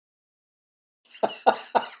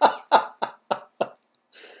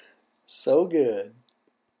So good.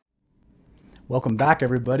 Welcome back,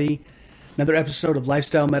 everybody. Another episode of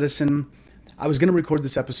Lifestyle Medicine. I was going to record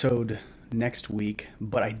this episode next week,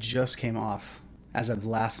 but I just came off, as of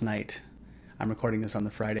last night. I'm recording this on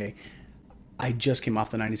the Friday. I just came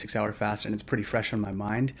off the 96-hour fast, and it's pretty fresh on my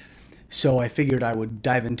mind. So I figured I would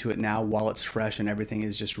dive into it now while it's fresh and everything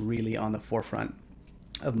is just really on the forefront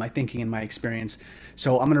of my thinking and my experience.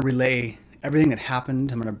 So I'm going to relay everything that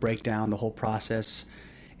happened. I'm going to break down the whole process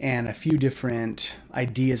and a few different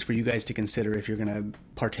ideas for you guys to consider if you're going to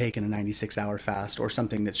partake in a 96-hour fast or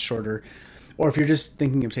something that's shorter, or if you're just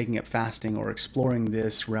thinking of taking up fasting or exploring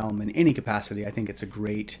this realm in any capacity. I think it's a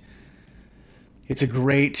great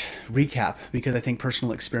recap because I think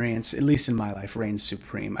personal experience, at least in my life, reigns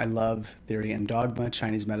supreme. I love theory and dogma.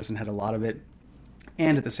 Chinese medicine has a lot of it.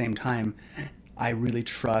 And at the same time, I really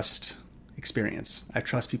trust experience. I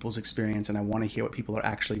trust people's experience, and I want to hear what people are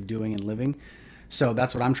actually doing and living. So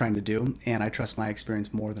that's what I'm trying to do, and I trust my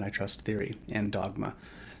experience more than I trust theory and dogma.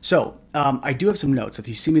 So I do have some notes. If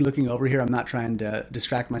you see me looking over here, I'm not trying to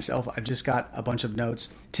distract myself. I've just got a bunch of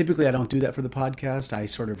notes. Typically, I don't do that for the podcast. I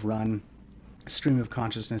sort of run a stream of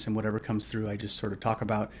consciousness, and whatever comes through, I just sort of talk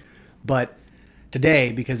about. But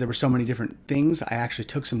today, because there were so many different things, I actually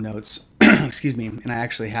took some notes, excuse me, and I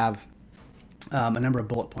actually have a number of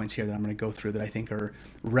bullet points here that I'm going to go through that I think are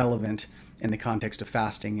relevant in the context of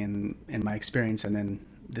fasting and my experience and then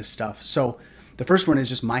this stuff. So the first one is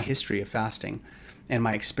just my history of fasting and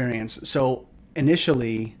my experience. So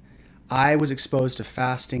initially, I was exposed to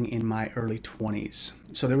fasting in my early 20s.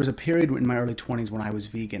 So there was a period in my early 20s when I was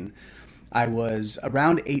vegan. I was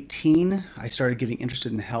around 18. I started getting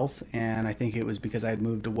interested in health, and I think it was because I had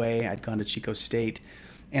moved away. I'd gone to Chico State,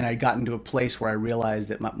 and I'd gotten to a place where I realized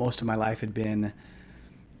that most of my life had been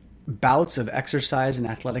bouts of exercise and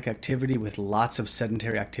athletic activity with lots of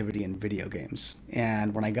sedentary activity and video games.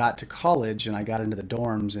 And when I got to college and I got into the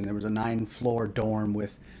dorms, and there was a 9-floor dorm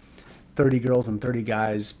with 30 girls and 30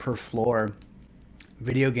 guys per floor,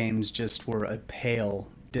 video games just were a pale,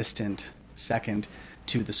 distant second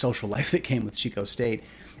to the social life that came with Chico State.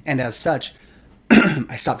 And as such,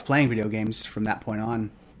 I stopped playing video games from that point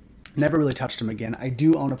on. Never really touched them again. I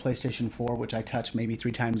do own a PlayStation 4, which I touch maybe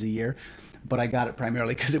 3 times a year, but I got it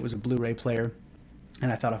primarily because it was a Blu-ray player. And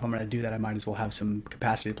I thought if I'm going to do that, I might as well have some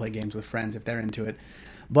capacity to play games with friends if they're into it.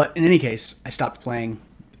 But in any case, I stopped playing,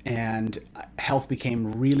 and health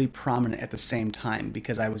became really prominent at the same time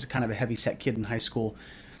because I was kind of a heavy-set kid in high school,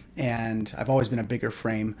 and I've always been a bigger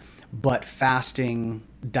frame. But fasting,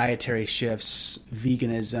 dietary shifts,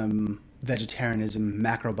 veganism, vegetarianism,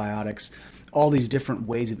 macrobiotics, all these different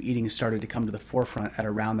ways of eating started to come to the forefront at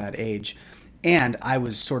around that age. And I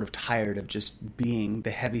was sort of tired of just being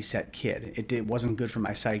the heavy-set kid. It wasn't good for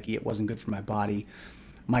my psyche. It wasn't good for my body.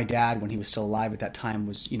 My dad, when he was still alive at that time,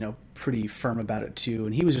 was, pretty firm about it too.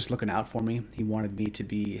 And he was just looking out for me. He wanted me to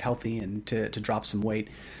be healthy and to drop some weight.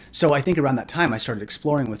 So I think around that time I started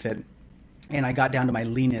exploring with it. And I got down to my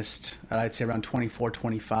leanest, I'd say around 24,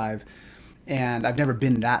 25. And I've never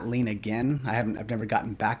been that lean again. I've never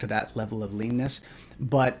gotten back to that level of leanness.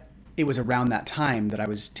 But it was around that time that I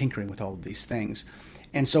was tinkering with all of these things.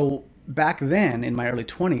 And so back then in my early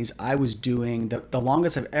 20s, I was doing the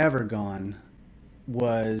longest I've ever gone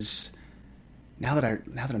was, now that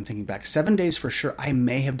I'm thinking back, 7 days for sure. I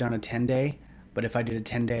may have done a 10-day, but if I did a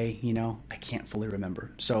 10-day, I can't fully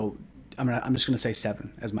remember. So I'm just going to say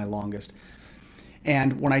 7 as my longest.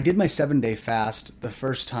 And when I did my 7-day fast the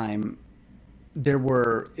first time, there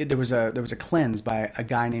was a cleanse by a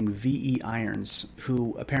guy named V.E. Irons,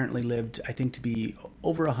 who apparently lived, I think, to be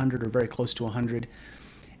over 100 or very close to 100.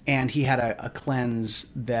 And he had a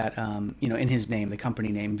cleanse that, in his name, the company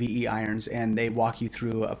name, V.E. Irons, and they walk you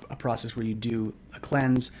through a process where you do a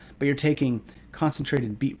cleanse, but you're taking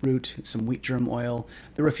concentrated beetroot, some wheat germ oil.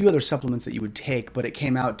 There were a few other supplements that you would take, but it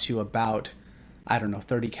came out to about,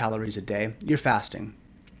 30 calories a day. You're fasting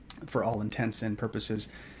for all intents and purposes.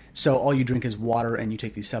 So all you drink is water and you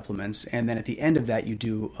take these supplements. And then at the end of that, you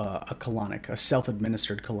do a colonic, a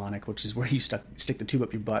self-administered colonic, which is where you stick the tube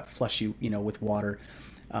up your butt, flush you, with water,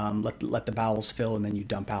 let the bowels fill, and then you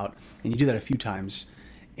dump out. And you do that a few times.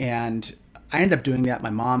 And I ended up doing that. My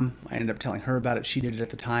mom, I ended up telling her about it. She did it at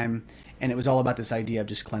the time. And it was all about this idea of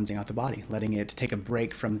just cleansing out the body, letting it take a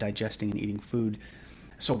break from digesting and eating food.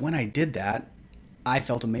 So when I did that, I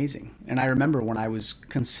felt amazing. And I remember when I was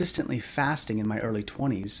consistently fasting in my early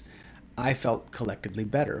 20s, I felt collectively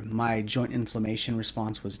better. My joint inflammation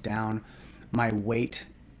response was down. My weight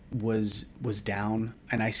was down.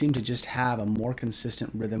 And I seemed to just have a more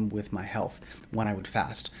consistent rhythm with my health when I would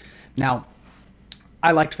fast. Now,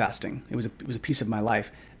 I liked fasting. It was a piece of my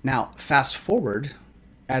life. Now, fast forward,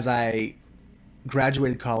 as I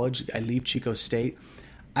graduated college, I leave Chico State,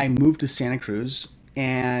 I moved to Santa Cruz,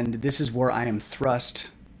 and this is where I am thrust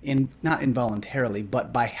in, not involuntarily,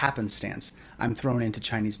 but by happenstance. I'm thrown into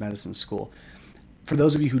Chinese medicine school. For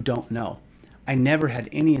those of you who don't know, I never had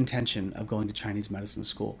any intention of going to Chinese medicine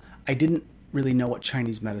school. I didn't really know what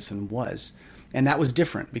Chinese medicine was. And that was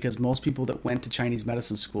different because most people that went to Chinese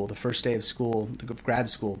medicine school, the first day of school, the grad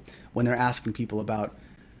school, when they're asking people about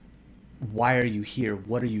why are you here?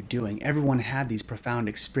 What are you doing? Everyone had these profound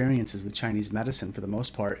experiences with Chinese medicine for the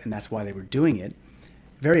most part, and that's why they were doing it.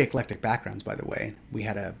 Very eclectic backgrounds, by the way. We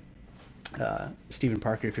had a Stephen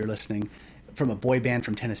Parker, if you're listening, from a boy band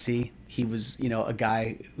from Tennessee. He was, a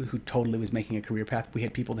guy who totally was making a career path. We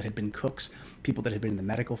had people that had been cooks, people that had been in the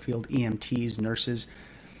medical field, EMTs, nurses,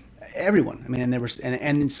 everyone. I mean, and there was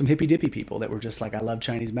and some hippy dippy people that were just like, I love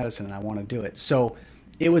Chinese medicine and I want to do it. So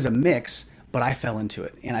it was a mix, but I fell into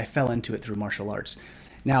it, and I fell into it through martial arts.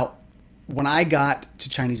 Now, when I got to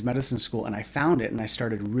Chinese medicine school and I found it and I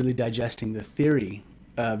started really digesting the theory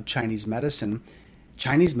of Chinese medicine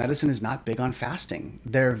is not big on fasting.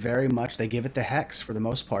 They're very much, they give it the hex for the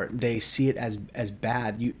most part. They see it as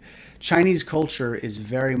bad. Chinese culture is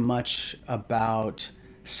very much about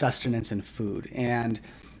sustenance and food. And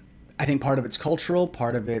I think part of it's cultural,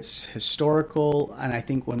 part of it's historical. And I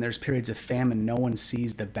think when there's periods of famine, no one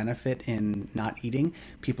sees the benefit in not eating.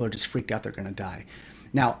 People are just freaked out they're going to die.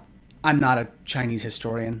 Now, I'm not a Chinese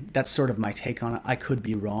historian. That's sort of my take on it. I could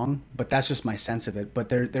be wrong, but that's just my sense of it. But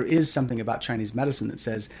there is something about Chinese medicine that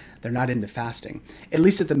says they're not into fasting, at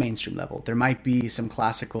least at the mainstream level. There might be some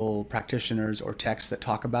classical practitioners or texts that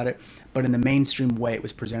talk about it, but in the mainstream way it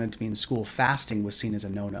was presented to me in school, fasting was seen as a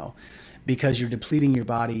no-no because you're depleting your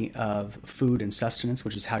body of food and sustenance,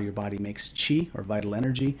 which is how your body makes qi or vital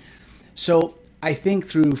energy. So I think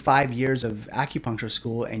through 5 years of acupuncture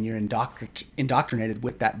school and you're indoctrinated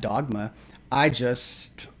with that dogma, I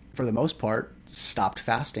just, for the most part, stopped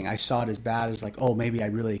fasting. I saw it as bad as like, oh, maybe I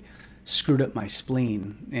really screwed up my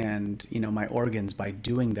spleen and, my organs by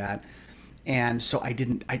doing that. And so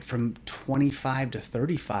from 25 to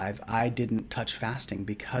 35, I didn't touch fasting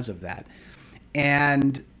because of that.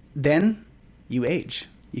 And then you age,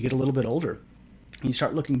 you get a little bit older, and you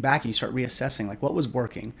start looking back and you start reassessing like what was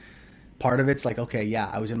working. Part of it's like, okay,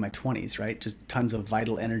 yeah, I was in my 20s, right? Just tons of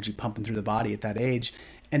vital energy pumping through the body at that age.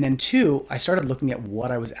 And then two, I started looking at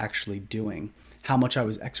what I was actually doing, how much I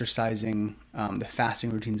was exercising, the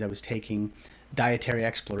fasting routines I was taking, dietary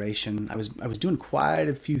exploration. I was doing quite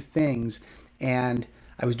a few things, and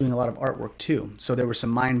I was doing a lot of artwork too. So there were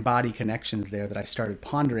some mind-body connections there that I started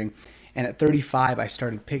pondering. And at 35, I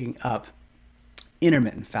started picking up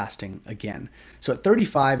intermittent fasting again. So at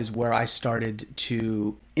 35 is where I started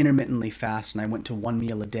to intermittently fast, and I went to 1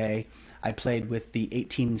 meal a day. I played with the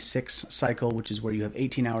 18-6 cycle, which is where you have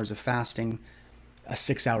 18 hours of fasting, a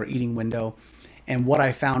 6-hour eating window. And what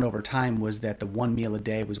I found over time was that the 1 meal a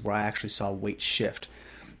day was where I actually saw weight shift.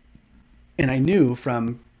 And I knew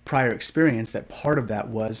from prior experience that part of that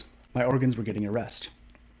was my organs were getting a rest.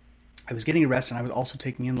 I was getting a rest, and I was also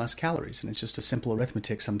taking in less calories. And it's just a simple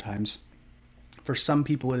arithmetic sometimes. For some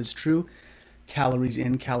people, it is true. Calories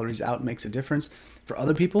in, calories out makes a difference. For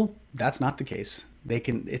other people, that's not the case.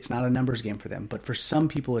 It's not a numbers game for them. But for some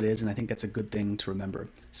people, it is, and I think that's a good thing to remember.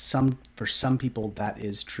 For some people, that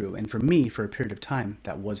is true. And for me, for a period of time,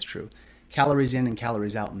 that was true. Calories in and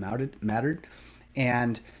calories out mattered.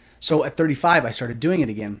 And so at 35, I started doing it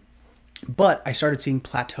again. But I started seeing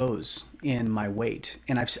plateaus in my weight.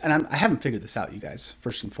 And I haven't figured this out, you guys,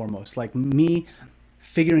 first and foremost. Like me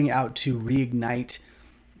figuring out to reignite,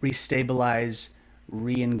 restabilize,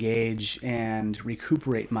 re-engage, and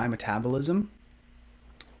recuperate my metabolism,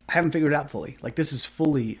 I haven't figured it out fully. Like this is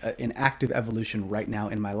fully an active evolution right now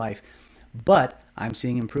in my life, but I'm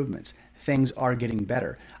seeing improvements. Things are getting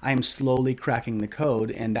better. I am slowly cracking the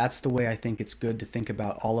code, and that's the way I think it's good to think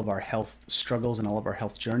about all of our health struggles and all of our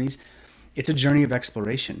health journeys. It's a journey of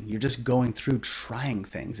exploration. You're just going through trying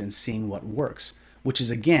things and seeing what works, which is,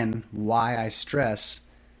 again, why I stress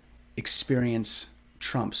experience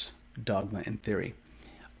trumps dogma and theory.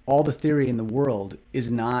 All the theory in the world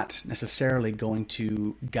is not necessarily going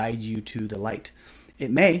to guide you to the light. It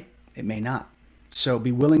may not. So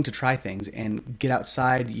be willing to try things and get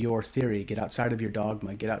outside your theory, get outside of your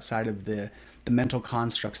dogma, get outside of the mental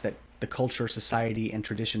constructs that the culture, society, and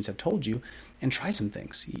traditions have told you, and try some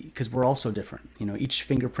things, because we're all so different. Each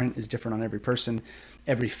fingerprint is different on every person.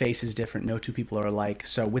 Every face is different. No two people are alike.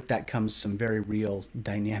 So with that comes some very real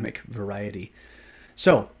dynamic variety.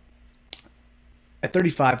 So At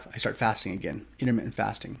 35, I start fasting again, intermittent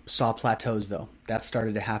fasting. Saw plateaus though. That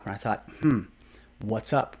started to happen. I thought,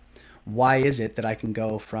 what's up? Why is it that I can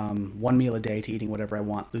go from one meal a day to eating whatever I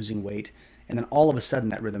want, losing weight, and then all of a sudden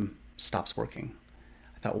that rhythm stops working?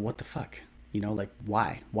 I thought, well, what the fuck? Like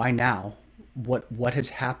why? Why now? What has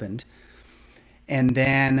happened? And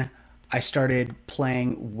then I started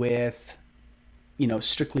playing with,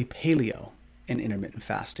 strictly paleo and intermittent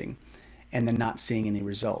fasting, and then not seeing any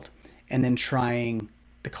result. And then trying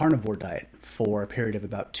the carnivore diet for a period of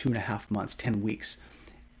about 2.5 months, 10 weeks,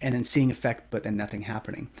 and then seeing effect, but then nothing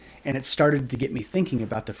happening. And it started to get me thinking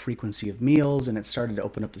about the frequency of meals, and it started to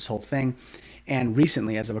open up this whole thing. And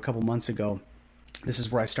recently, as of a couple months ago, this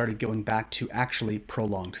is where I started going back to actually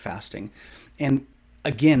prolonged fasting. And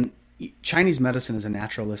again, Chinese medicine is a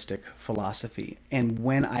naturalistic philosophy. And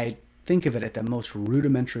when I think of it at the most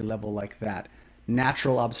rudimentary level like that,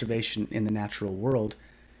 natural observation in the natural world,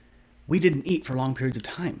 we didn't eat for long periods of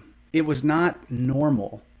time. It was not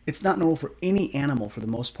normal. It's not normal for any animal, for the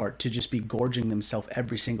most part, to just be gorging themselves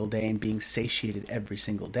every single day and being satiated every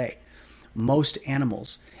single day. Most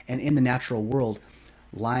animals, and in the natural world,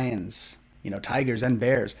 lions, tigers and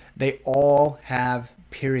bears, they all have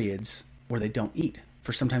periods where they don't eat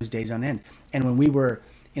for sometimes days on end. And when we were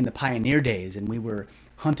in the pioneer days and we were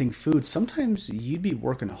hunting food, sometimes you'd be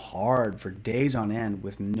working hard for days on end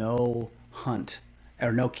with no hunt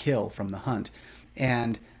or no kill from the hunt.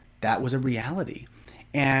 And that was a reality.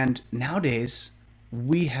 And nowadays,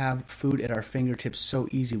 we have food at our fingertips so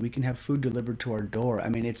easy. We can have food delivered to our door. I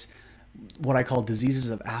mean, it's what I call diseases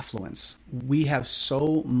of affluence. We have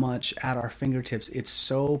so much at our fingertips. It's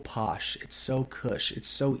so posh. It's so cush. It's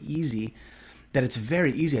so easy that it's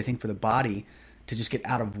very easy, I think, for the body to just get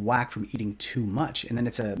out of whack from eating too much. And then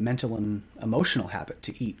it's a mental and emotional habit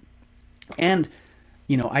to eat. And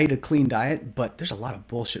I eat a clean diet, but there's a lot of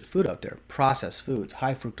bullshit food out there. Processed foods,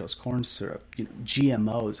 high fructose corn syrup,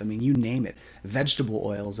 GMOs, I mean, you name it. Vegetable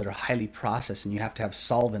oils that are highly processed, and you have to have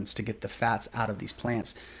solvents to get the fats out of these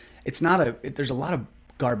plants. There's a lot of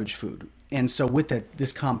garbage food. And so with it,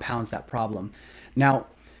 this compounds that problem. Now,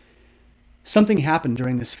 something happened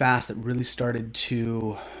during this fast that really started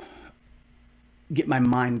to get my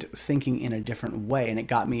mind thinking in a different way, and it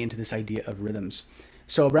got me into this idea of rhythms.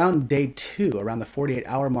 So around day 2, around the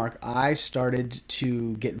 48-hour mark, I started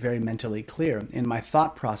to get very mentally clear, and my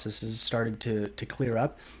thought processes started to clear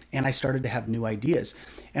up, and I started to have new ideas.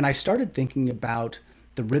 And I started thinking about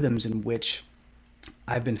the rhythms in which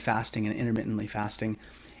I've been fasting and intermittently fasting.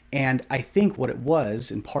 And I think what it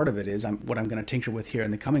was, and part of it is what I'm going to tinker with here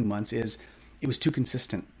in the coming months, is it was too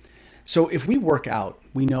consistent. So if we work out,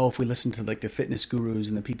 we know, if we listen to like the fitness gurus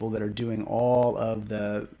and the people that are doing all of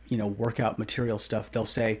the, workout material stuff, they'll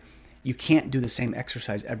say you can't do the same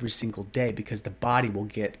exercise every single day because the body will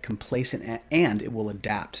get complacent and it will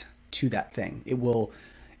adapt to that thing. It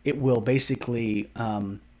will basically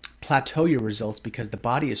plateau your results because the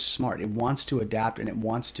body is smart. It wants to adapt and it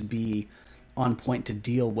wants to be on point to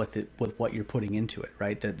deal with what you're putting into it,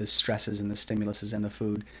 right? The stresses and the stimuluses and the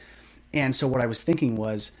food. And so what I was thinking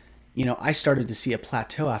was, I started to see a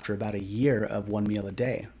plateau after about a year of one meal a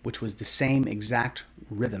day, which was the same exact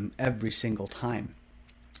rhythm every single time.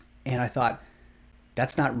 And I thought,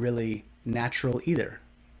 that's not really natural either.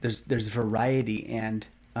 There's variety and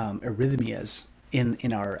arrhythmias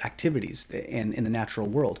in our activities in the natural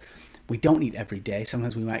world. We don't eat every day.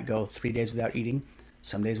 Sometimes we might go 3 days without eating.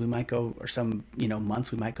 Some days we might go, or some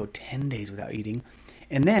months we might go 10 days without eating.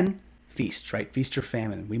 And then feast, right? Feast or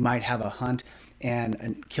famine. We might have a hunt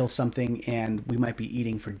and kill something, and we might be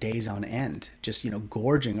eating for days on end, just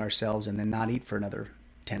gorging ourselves, and then not eat for another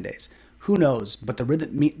 10 days. Who knows? But the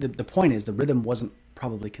rhythm. The point is, the rhythm wasn't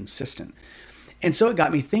probably consistent, and so it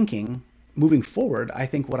got me thinking. Moving forward, I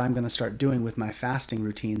think what I'm going to start doing with my fasting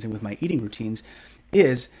routines and with my eating routines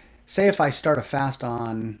is, say if I start a fast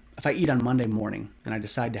if I eat on Monday morning and I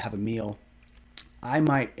decide to have a meal, I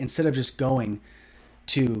might, instead of just going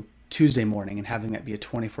to Tuesday morning and having that be a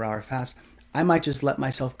 24-hour fast, I might just let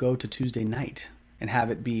myself go to Tuesday night and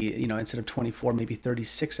have it be, instead of 24, maybe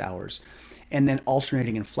 36 hours, and then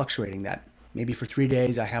alternating and fluctuating that. Maybe for 3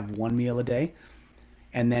 days I have one meal a day,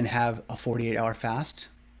 and then have a 48-hour fast,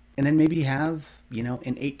 and then maybe have, an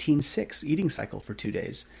 18-6 eating cycle for 2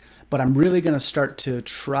 days. But I'm really going to start to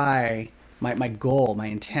try, my goal, my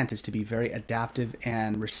intent is to be very adaptive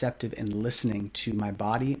and receptive and listening to my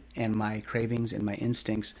body and my cravings and my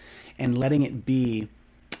instincts, and letting it be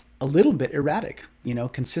a little bit erratic,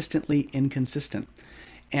 consistently inconsistent.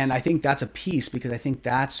 And I think that's a piece, because I think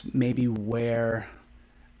that's maybe where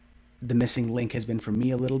the missing link has been for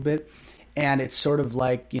me a little bit. And it's sort of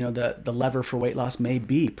like, the lever for weight loss may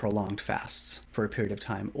be prolonged fasts for a period of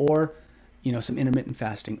time, or, some intermittent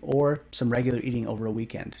fasting, or some regular eating over a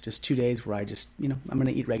weekend. Just 2 days where I just, I'm going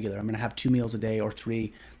to eat regular. I'm going to have 2 meals a day or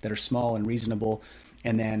 3 that are small and reasonable.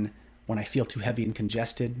 And then when I feel too heavy and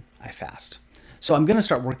congested, I fast. So I'm going to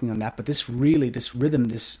start working on that. But this rhythm,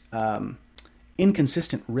 this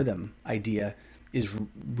inconsistent rhythm idea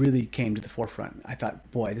really came to the forefront. I thought,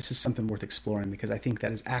 boy, this is something worth exploring, because I think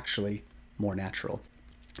that is actually more natural.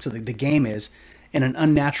 So the game is, in an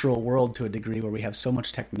unnatural world to a degree where we have so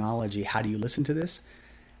much technology, how do you listen to this?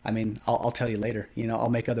 I mean, I'll tell you later. I'll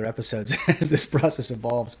make other episodes as this process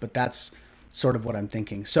evolves, but that's sort of what I'm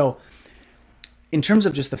thinking. So in terms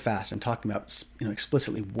of just the fast and talking about,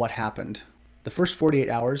 explicitly what happened, the first 48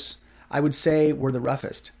 hours, I would say, were the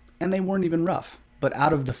roughest. And they weren't even rough. But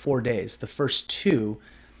out of the 4 days, the first 2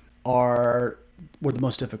 were the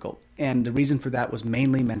most difficult. And the reason for that was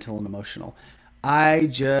mainly mental and emotional.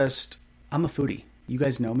 I'm a foodie. You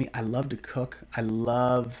guys know me. I love to cook. I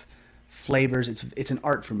love flavors. It's an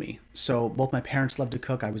art for me. So both my parents love to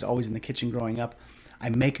cook. I was always in the kitchen growing up. I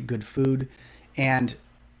make good food. And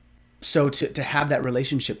so to have that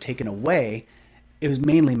relationship taken away, it was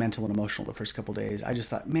mainly mental and emotional the first couple of days. I just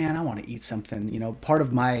thought, man, I want to eat something. Part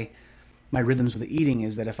of my rhythms with eating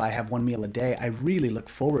is that if I have 1 meal a day, I really look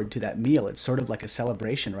forward to that meal. It's sort of like a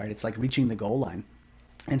celebration, right? It's like reaching the goal line.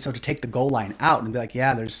 And so to take the goal line out and be like,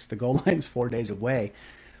 yeah, the goal line's 4 days away,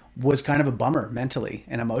 was kind of a bummer mentally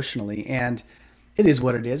and emotionally. And it is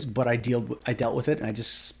what it is, but I dealt with it, and I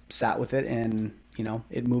just sat with it, and,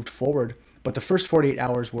 it moved forward. But the first 48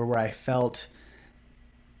 hours were where I felt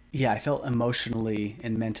emotionally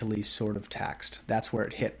and mentally sort of taxed. That's where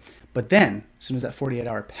it hit. But then, as soon as that 48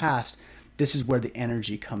 hour passed, this is where the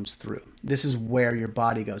energy comes through. This is where your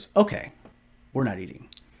body goes, okay, we're not eating.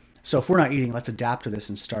 So if we're not eating, let's adapt to this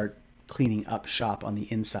and start cleaning up shop on the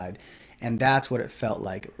inside. And that's what it felt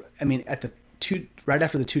like. I mean, right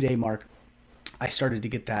after the 2-day mark, I started to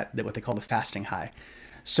get that what they call the fasting high.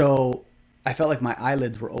 So I felt like my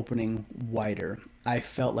eyelids were opening wider. I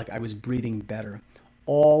felt like I was breathing better.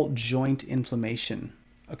 All joint inflammation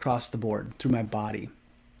across the board through my body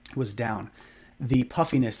was down. The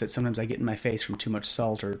puffiness that sometimes I get in my face from too much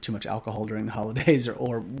salt or too much alcohol during the holidays,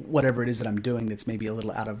 or whatever it is that I'm doing that's maybe a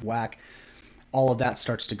little out of whack, all of that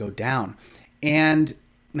starts to go down. And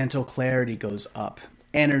mental clarity goes up.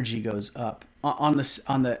 Energy goes up. On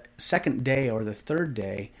the second day or the third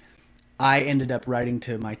day, I ended up riding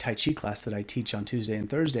to my Tai Chi class that I teach on Tuesday and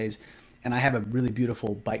Thursdays. And I have a really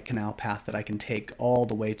beautiful bike canal path that I can take all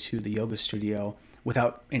the way to the yoga studio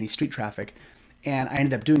without any street traffic. And I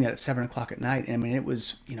ended up doing that at 7 o'clock at night. And I mean, it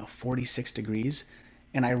was, 46 degrees.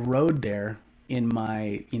 And I rode there in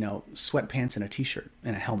my, sweatpants and a t-shirt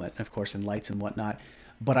and a helmet, of course, and lights and whatnot.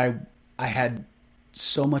 But I had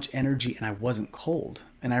so much energy and I wasn't cold.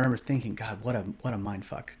 And I remember thinking, God, what a mind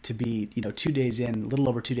fuck to be, 2 days in, a little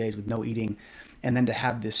over 2 days with no eating. And then to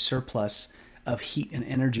have this surplus of heat and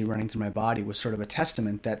energy running through my body was sort of a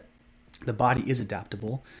testament that the body is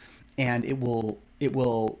adaptable, and it will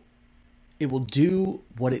do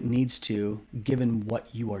what it needs to given what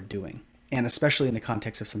you are doing. And especially in the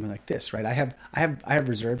context of something like this, right? I have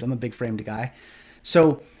reserves. I'm a big framed guy.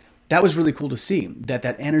 So that was really cool to see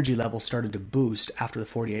that energy level started to boost after the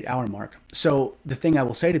 48 hour mark. So the thing I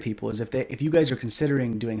will say to people is if you guys are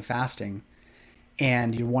considering doing fasting,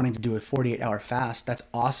 and you're wanting to do a 48-hour fast, that's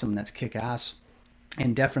awesome. That's kick-ass.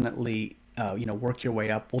 And definitely, work your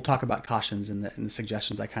way up. We'll talk about cautions and the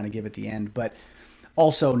suggestions I kind of give at the end. But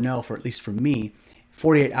also know, at least for me,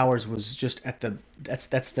 48 hours was just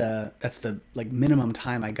that's the like minimum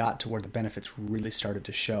time I got to where the benefits really started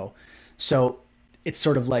to show. So it's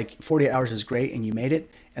sort of like 48 hours is great and you made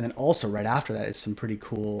it. And then also right after that is some pretty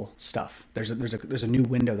cool stuff. There's a new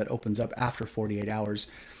window that opens up after 48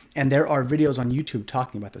 hours. And there are videos on YouTube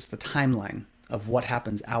talking about this, the timeline of what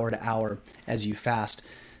happens hour to hour as you fast.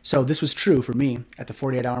 So this was true for me. At the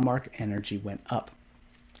 48-hour mark, energy went up.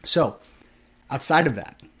 So outside of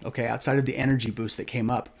that, outside of the energy boost that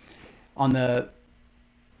came up, on the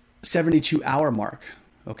 72-hour mark,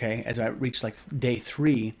 as I reached like day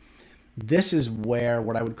 3, this is where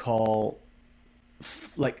what I would call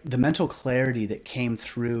like the mental clarity that came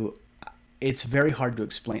through, it's very hard to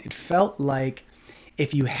explain. It felt like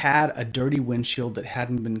if you had a dirty windshield that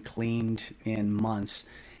hadn't been cleaned in months,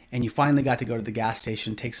 and you finally got to go to the gas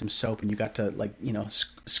station, take some soap, and you got to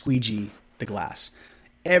squeegee the glass.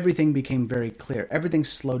 Everything became very clear. Everything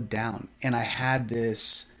slowed down. And I had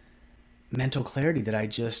this mental clarity that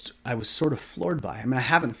I was sort of floored by. I mean, I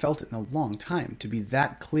haven't felt it in a long time to be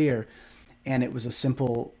that clear. And it was a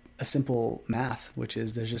simple a simple math, which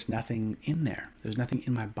is there's just nothing in there. There's nothing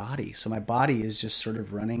in my body. So my body is just sort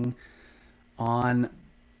of running on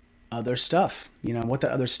other stuff. What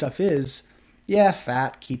that other stuff is, yeah,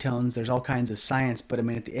 fat, ketones, there's all kinds of science. But I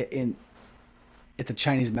mean, at the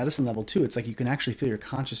Chinese medicine level too, it's like you can actually feel your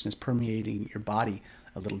consciousness permeating your body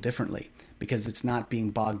a little differently because it's not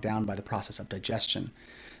being bogged down by the process of digestion.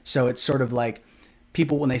 So it's sort of like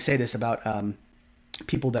people, when they say this about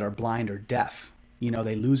people that are blind or deaf,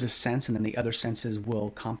 they lose a sense and then the other senses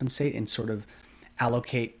will compensate and sort of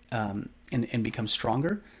allocate and become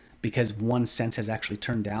stronger because one sense has actually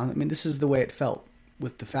turned down. I mean, this is the way it felt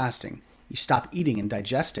with the fasting. You stop eating and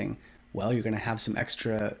digesting, well, you're going to have some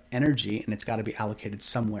extra energy and it's got to be allocated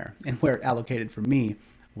somewhere. And where it allocated for me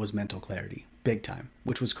was mental clarity, big time,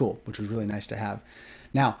 which was cool, which was really nice to have.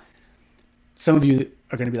 Now, some of you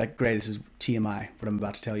are going to be like, great, this is TMI, what I'm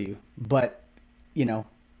about to tell you. But,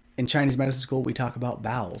 in Chinese medicine school, we talk about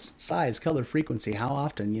bowels, size, color, frequency, how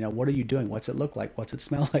often, what are you doing? What's it look like? What's it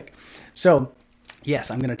smell like? So,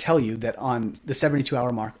 yes, I'm going to tell you that on the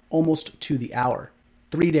 72-hour mark, almost to the hour,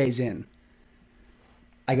 3 days in,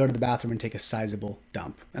 I go to the bathroom and take a sizable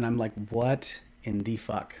dump. And I'm like, what in the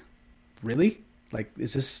fuck? Really? Like,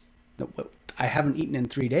 is this... I haven't eaten in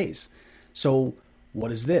 3 days. So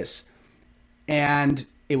what is this? And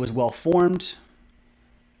it was well formed.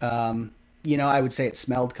 I would say it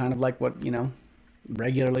smelled kind of like what,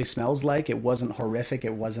 regularly smells like. It wasn't horrific.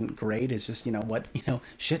 It wasn't great. It's just,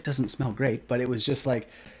 shit doesn't smell great. But it was just like,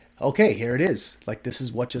 okay, here it is. Like, this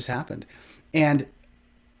is what just happened. And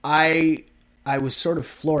I was sort of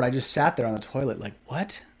floored. I just sat there on the toilet like,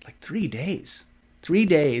 what? Like 3 days. 3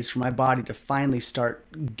 days for my body to finally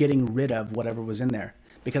start getting rid of whatever was in there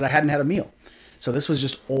because I hadn't had a meal. So this was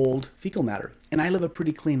just old fecal matter. And I live a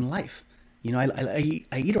pretty clean life. I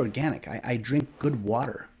eat organic. I drink good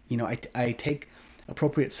water. I take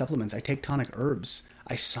appropriate supplements. I take tonic herbs.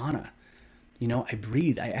 I sauna. I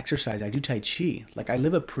breathe. I exercise. I do Tai Chi. Like, I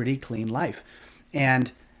live a pretty clean life.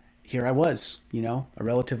 And here I was, a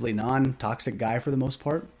relatively non-toxic guy for the most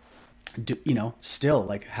part. Still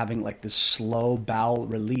like having like this slow bowel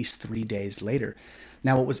release 3 days later.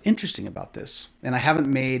 Now, what was interesting about this, and I haven't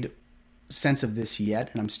made sense of this yet,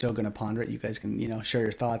 and I'm still going to ponder it. You guys can, share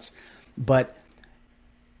your thoughts, but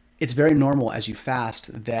it's very normal as you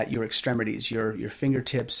fast that your extremities, your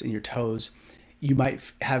fingertips and your toes, you might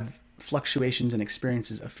have fluctuations and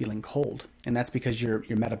experiences of feeling cold. And that's because your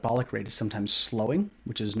metabolic rate is sometimes slowing,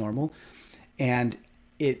 which is normal. And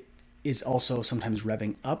it is also sometimes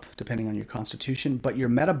revving up depending on your constitution, but your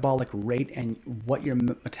metabolic rate and what your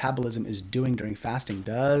metabolism is doing during fasting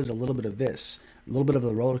does a little bit of this, a little bit of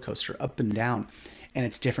the roller coaster up and down. And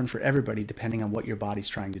it's different for everybody depending on what your body's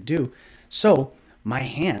trying to do. So my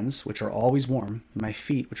hands, which are always warm, my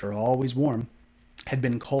feet, which are always warm, had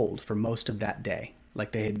been cold for most of that day.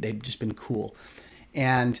 Like they'd just been cool.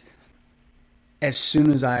 And as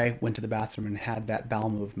soon as I went to the bathroom and had that bowel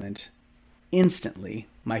movement, instantly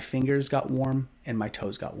my fingers got warm and my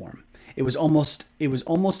toes got warm. It was almost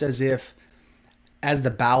as if as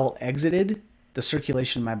the bowel exited, the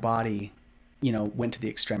circulation in my body, went to the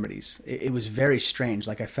extremities. It was very strange.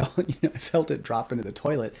 Like I felt it drop into the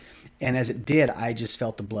toilet. And as it did, I just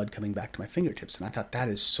felt the blood coming back to my fingertips. And I thought, that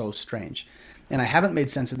is so strange. And I haven't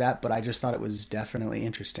made sense of that, but I just thought it was definitely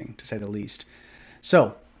interesting, to say the least.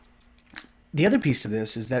 So the other piece of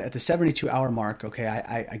this is that at the 72-hour mark, okay,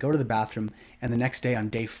 I go to the bathroom, and the next day on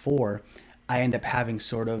day 4, I end up having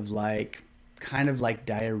sort of like, kind of like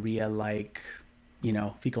diarrhea, like,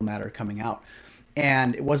 fecal matter coming out.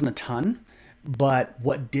 And it wasn't a ton, but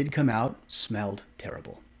what did come out smelled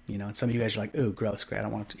terrible. And some of you guys are like, ooh, gross, great, I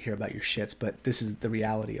don't want to hear about your shits, but this is the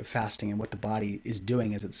reality of fasting and what the body is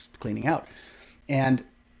doing as it's cleaning out. And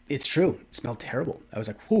it's true, it smelled terrible. I was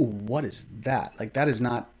like, whoa, what is that? Like, that's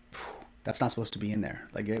not supposed to be in there.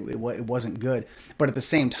 Like, it wasn't good. But at the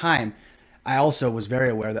same time, I also was very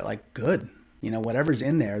aware that, like, good, whatever's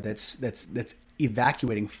in there that's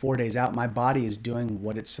evacuating 4 days out, my body is doing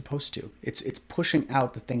what it's supposed to. It's pushing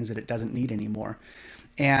out the things that it doesn't need anymore.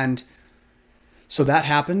 And so that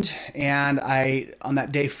happened. And on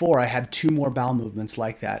that day 4, I had 2 more bowel movements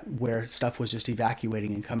like that, where stuff was just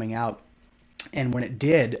evacuating and coming out. And when it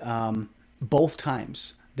did, both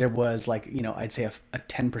times, there was like, I'd say a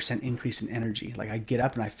 10% increase in energy. Like, I'd get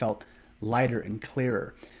up and I felt lighter and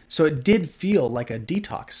clearer. So it did feel like a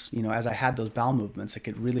detox, as I had those bowel movements. Like,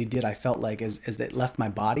 it really did. I felt like as it left my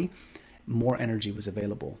body, more energy was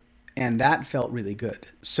available. And that felt really good.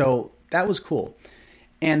 So that was cool.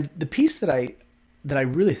 And the piece that I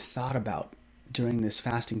really thought about during this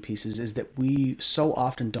fasting piece is that we so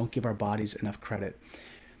often don't give our bodies enough credit.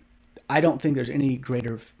 I don't think there's any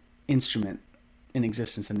greater instrument in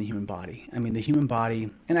existence than the human body. I mean, the human body,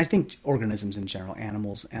 and I think organisms in general,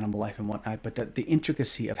 animals, animal life and whatnot, but the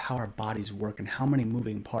intricacy of how our bodies work and how many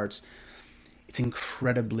moving parts, it's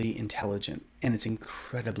incredibly intelligent and it's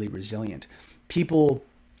incredibly resilient. People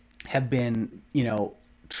have been,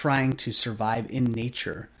 trying to survive in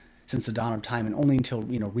nature since the dawn of time, and only until,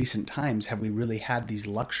 recent times have we really had these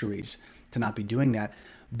luxuries to not be doing that.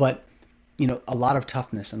 But a lot of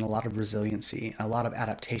toughness and a lot of resiliency and a lot of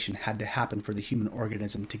adaptation had to happen for the human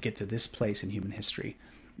organism to get to this place in human history.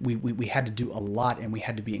 We had to do a lot, and we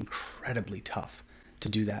had to be incredibly tough to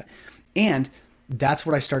do that. And that's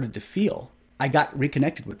what I started to feel. I got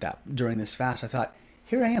reconnected with that during this fast. I thought,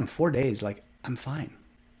 here I am, 4 days, like I'm fine.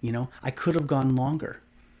 I could have gone longer.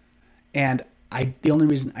 And the only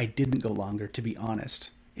reason I didn't go longer, to be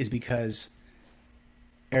honest, is because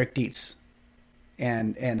Eric Dietz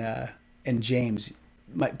and James,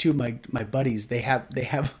 two of my buddies, they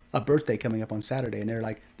have a birthday coming up on Saturday, and they're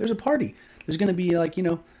like, there's a party. There's going to be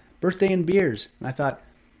birthday and beers. And I thought,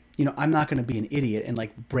 I'm not going to be an idiot and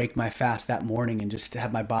like break my fast that morning and just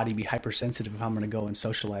have my body be hypersensitive if I'm going to go and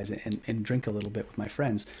socialize it and drink a little bit with my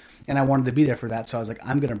friends. And I wanted to be there for that. So I was like,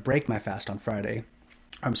 I'm going to break my fast on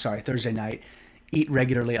Thursday night, eat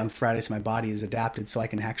regularly on Friday so my body is adapted so I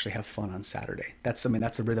can actually have fun on Saturday. That's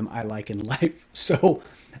the rhythm I like in life. So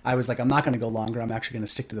I was like, I'm not going to go longer. I'm actually going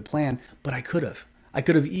to stick to the plan. But I could have. I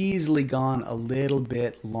could have easily gone a little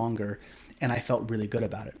bit longer, and I felt really good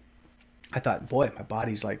about it. I thought, boy, my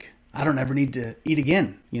body's like, I don't ever need to eat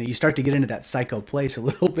again. You start to get into that psycho place a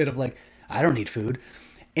little bit of like, I don't need food.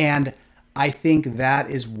 And I think that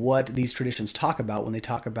is what these traditions talk about when they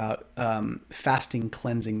talk about fasting,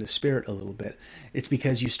 cleansing the spirit a little bit. It's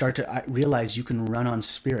because you start to realize you can run on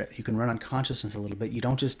spirit. You can run on consciousness a little bit. You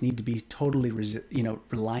don't just need to be totally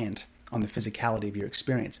reliant on the physicality of your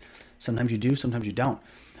experience. Sometimes you do, sometimes you don't.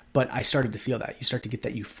 But I started to feel that. You start to get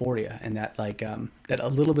that euphoria and that that a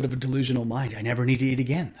little bit of a delusional mind. I never need to eat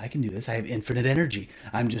again. I can do this. I have infinite energy.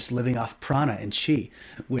 I'm just living off prana and chi,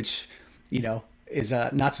 which, is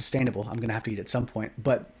not sustainable. I'm going to have to eat at some point.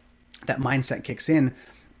 But that mindset kicks in.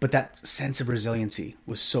 But that sense of resiliency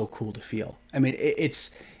was so cool to feel. I mean,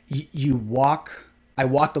 you walk. I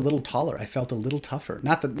walked a little taller. I felt a little tougher.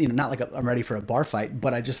 Not that, not like I'm ready for a bar fight,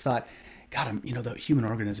 but I just thought, God, the human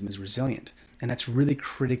organism is resilient. And that's really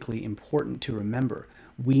critically important to remember.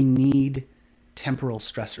 We need temporal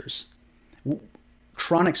stressors.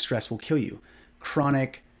 Chronic stress will kill you.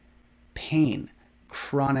 Chronic pain,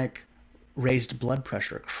 chronic raised blood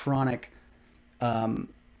pressure, chronic,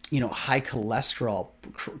 high cholesterol,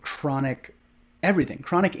 chronic everything,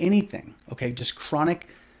 chronic anything, okay? Just chronic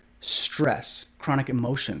stress, chronic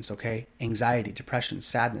emotions, okay? Anxiety, depression,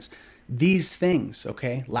 sadness. These things,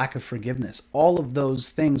 okay, lack of forgiveness, all of those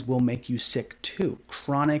things will make you sick too.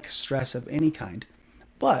 Chronic stress of any kind.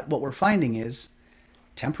 But what we're finding is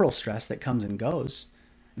temporal stress that comes and goes,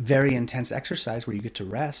 very intense exercise where you get to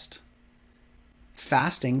rest,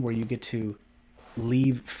 fasting where you get to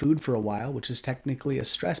leave food for a while, which is technically a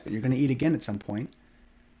stress, but you're going to eat again at some point.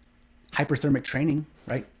 Hyperthermic training,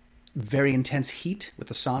 right? Very intense heat with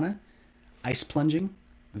the sauna, ice plunging,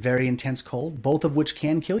 very intense cold, both of which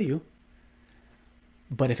can kill you.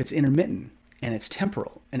 But if it's intermittent and it's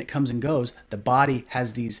temporal and it comes and goes, the body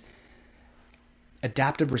has these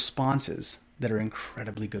adaptive responses that are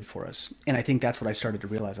incredibly good for us. And I think that's what I started to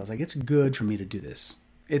realize. I was like, it's good for me to do this.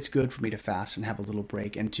 It's good for me to fast and have a little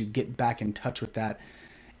break and to get back in touch with that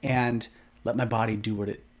and let my body do what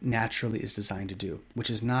it naturally is designed to do, which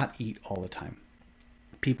is not eat all the time.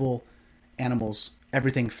 People, animals,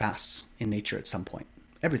 everything fasts in nature at some point.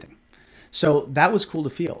 Everything. So that was cool to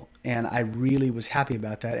feel. And I really was happy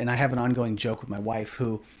about that. And I have an ongoing joke with my wife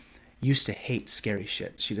who used to hate scary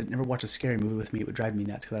shit. She didn't never watch a scary movie with me. It would drive me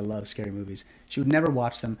nuts because I love scary movies. She would never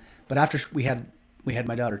watch them. But after we had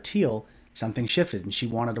my daughter Teal, something shifted and she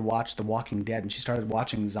wanted to watch The Walking Dead and she started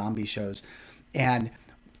watching zombie shows. And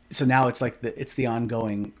so now it's like it's the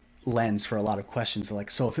ongoing lens for a lot of questions. Like,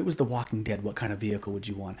 so if it was The Walking Dead, what kind of vehicle would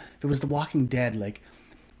you want? If it was The Walking Dead, like,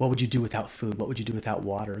 what would you do without food? What would you do without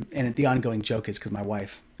water? And the ongoing joke is because my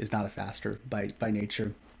wife is not a faster by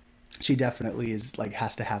nature. She definitely is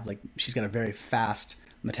has to have she's got a very fast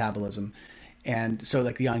metabolism. And so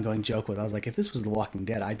the ongoing joke was, I was like, if this was The Walking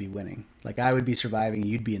Dead, I'd be winning. I would be surviving,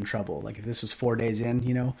 you'd be in trouble. If this was 4 days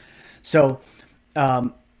in, So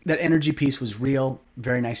that energy piece was real,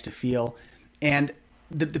 very nice to feel. And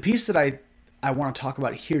the piece that I want to talk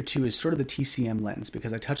about here too is sort of the TCM lens,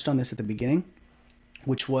 because I touched on this at the beginning,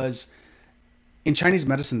 which was in Chinese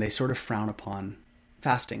medicine, they sort of frown upon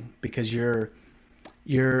fasting because you're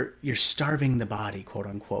you're starving the body, quote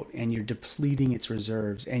unquote, and you're depleting its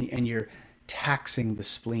reserves, and you're taxing the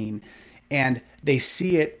spleen. And they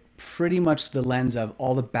see it pretty much through the lens of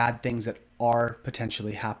all the bad things that are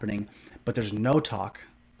potentially happening, but there's no talk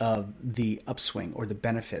of the upswing or the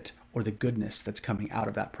benefit or the goodness that's coming out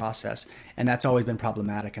of that process. And that's always been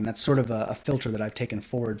problematic. And that's sort of a filter that I've taken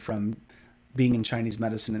forward from being in Chinese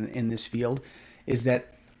medicine in this field, is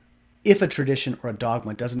that if a tradition or a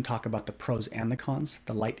dogma doesn't talk about the pros and the cons,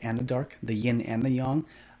 the light and the dark, the yin and the yang,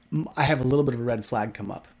 I have a little bit of a red flag come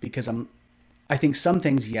up, because I think some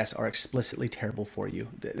things, yes, are explicitly terrible for you.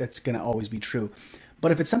 That's going to always be true.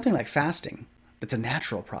 But if it's something like fasting, that's a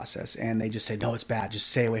natural process, and they just say, no, it's bad, just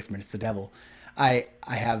stay away from it, it's the devil, I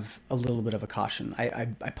have a little bit of a caution. I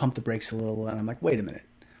pump the brakes a little, and I'm like, wait a minute,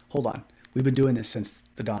 hold on. We've been doing this since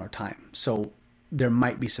the dawn of time, so there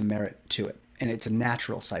might be some merit to it, and it's a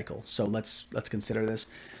natural cycle. So let's consider this.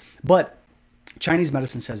 But Chinese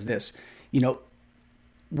medicine says this,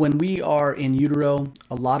 when we are in utero,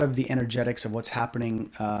 a lot of the energetics of what's happening,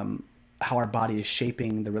 how our body is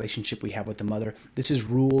shaping the relationship we have with the mother, this is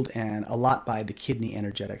ruled and a lot by the kidney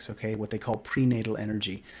energetics, okay, what they call prenatal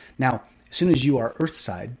energy. Now, as soon as you are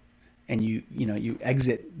earthside and you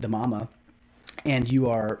exit the mama and you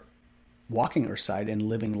are walking earthside and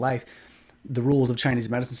living life, the rules of Chinese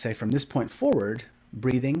medicine say from this point forward,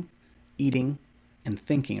 breathing, eating, and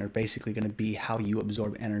thinking are basically going to be how you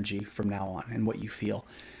absorb energy from now on and what you feel.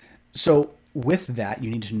 So with that, you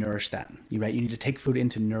need to nourish that. You need to take food in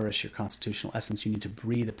to nourish your constitutional essence. You need to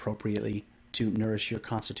breathe appropriately to nourish your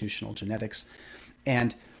constitutional genetics.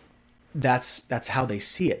 And that's how they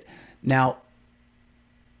see it. Now,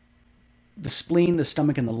 the spleen, the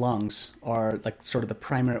stomach, and the lungs are like sort of the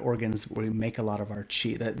primary organs where we make a lot of our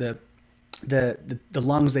qi. The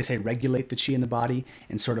lungs, they say, regulate the qi in the body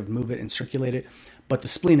and sort of move it and circulate it. But the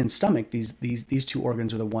spleen and stomach, these two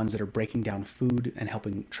organs are the ones that are breaking down food and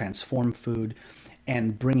helping transform food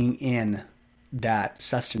and bringing in that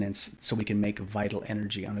sustenance so we can make vital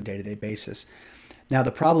energy on a day-to-day basis. Now,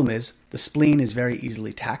 the problem is the spleen is very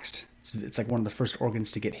easily taxed. It's like one of the first organs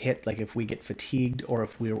to get hit. Like if we get fatigued or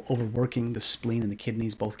if we're overworking, the spleen and the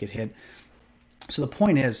kidneys both get hit. So the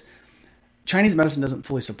point is, Chinese medicine doesn't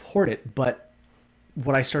fully support it, but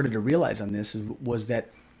what I started to realize on this was that,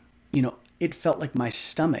 it felt like my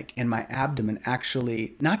stomach and my abdomen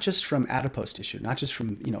actually, not just from adipose tissue, not just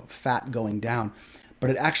from, fat going down, but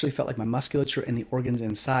it actually felt like my musculature and the organs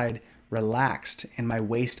inside relaxed and my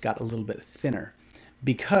waist got a little bit thinner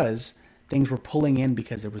because things were pulling in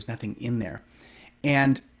because there was nothing in there.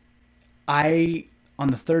 And on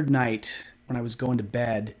the third night when I was going to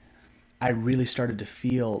bed, I really started to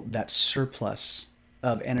feel that surplus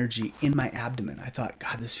of energy in my abdomen. I thought,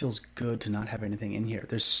 God, this feels good to not have anything in here.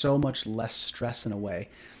 There's so much less stress in a way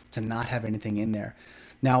to not have anything in there.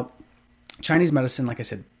 Now, Chinese medicine, like I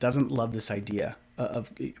said, doesn't love this idea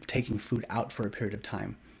of taking food out for a period of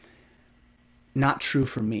time. Not true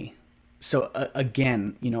for me. So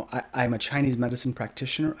again, I'm a Chinese medicine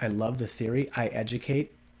practitioner. I love the theory. I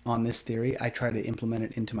educate on this theory. I try to implement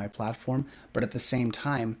it into my platform. But at the same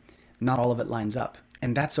time, not all of it lines up.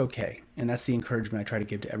 And that's okay. And that's the encouragement I try to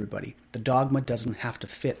give to everybody. The dogma doesn't have to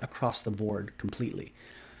fit across the board completely.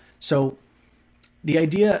 So the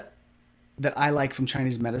idea that I like from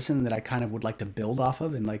Chinese medicine that I kind of would like to build off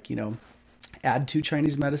of and add to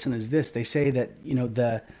Chinese medicine is this. They say that,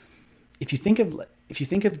 if you think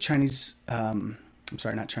of Chinese,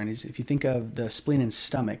 if you think of the spleen and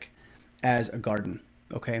stomach as a garden,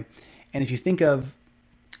 okay? And if you think of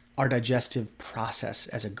our digestive process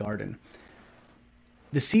as a garden,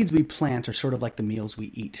 the seeds we plant are sort of like the meals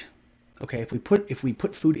we eat. Okay, if we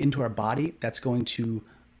put food into our body, that's going to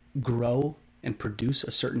grow and produce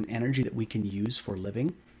a certain energy that we can use for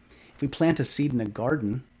living. If we plant a seed in a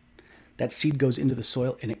garden, that seed goes into the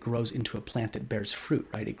soil and it grows into a plant that bears fruit,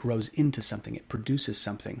 right? It grows into something, it produces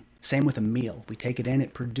something. Same with a meal. We take it in,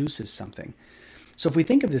 it produces something. So if we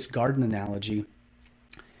think of this garden analogy,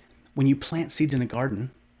 when you plant seeds in a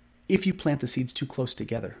garden, if you plant the seeds too close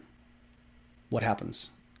together, what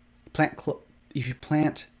happens? If you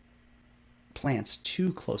plant plants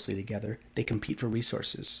too closely together, they compete for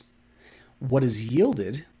resources. What is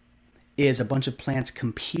yielded is a bunch of plants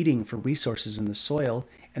competing for resources in the soil,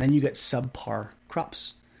 and then you get subpar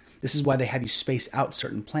crops. This is why they have you space out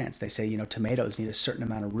certain plants. They say, tomatoes need a certain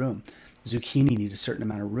amount of room. Zucchini need a certain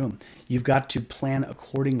amount of room. You've got to plan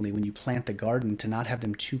accordingly when you plant the garden to not have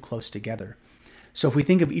them too close together. So if we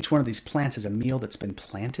think of each one of these plants as a meal that's been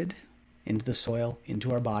planted into the soil,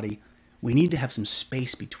 into our body, we need to have some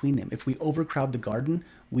space between them. If we overcrowd the garden,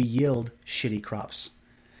 we yield shitty crops.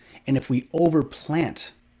 And if we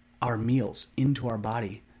overplant our meals into our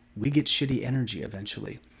body, we get shitty energy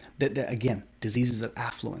eventually. That again, diseases of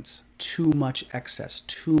affluence, too much excess,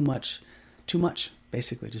 too much,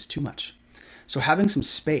 basically just too much. So having some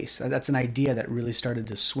space, that's an idea that really started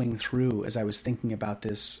to swing through as I was thinking about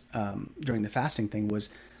this during the fasting thing was,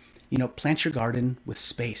 plant your garden with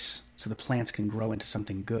space so the plants can grow into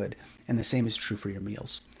something good. And the same is true for your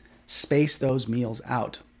meals. Space those meals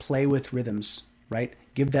out, play with rhythms, right?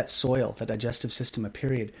 Give that soil, that digestive system, a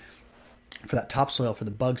period for that topsoil, for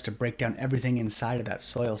the bugs to break down everything inside of that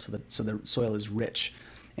soil so the soil is rich.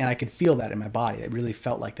 And I could feel that in my body. It really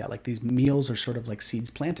felt like that. Like these meals are sort of like seeds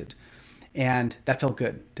planted. And that felt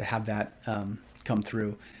good to have that come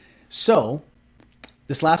through. So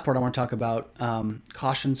this last part I want to talk about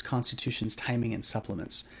cautions, constitutions, timing, and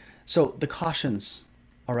supplements. So the cautions,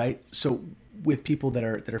 all right? So with people that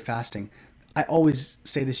are fasting, I always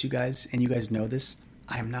say this, you guys, and you guys know this,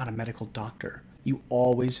 I am not a medical doctor. You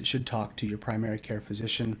always should talk to your primary care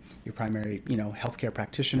physician, your primary, healthcare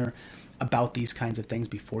practitioner about these kinds of things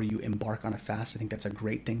before you embark on a fast. I think that's a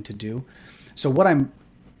great thing to do. So what I'm,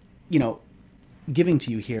 giving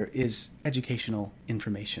to you here is educational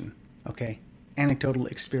information, okay? Anecdotal,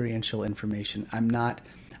 experiential information. I'm not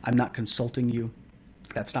consulting you.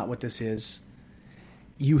 That's not what this is.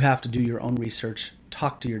 You have to do your own research,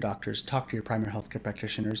 talk to your doctors, talk to your primary healthcare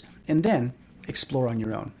practitioners, and then explore on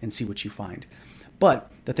your own and see what you find.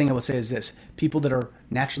 But the thing I will say is this: people that are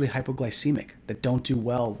naturally hypoglycemic, that don't do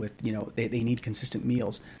well with, they need consistent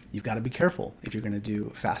meals, you've got to be careful if you're going to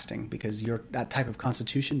do fasting because that type of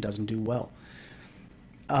constitution doesn't do well.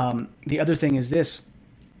 The other thing is this: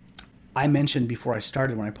 I mentioned before I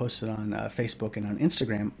started when I posted on Facebook and on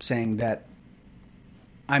Instagram saying that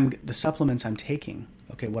the supplements I'm taking,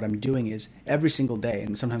 okay, what I'm doing is every single day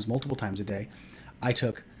and sometimes multiple times a day, I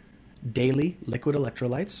took daily liquid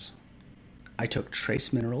electrolytes, I took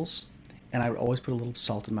trace minerals, and I would always put a little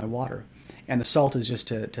salt in my water. And the salt is just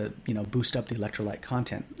to boost up the electrolyte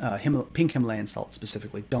content. Pink Himalayan salt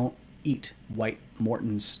specifically. Don't eat white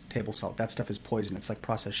Morton's table salt. That stuff is poison. It's like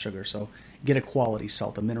processed sugar. So get a quality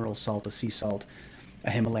salt, a mineral salt, a sea salt,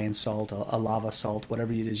 a Himalayan salt, a lava salt,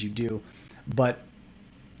 whatever it is you do. But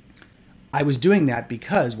I was doing that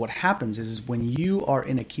because what happens is when you are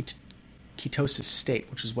in a ketosis state,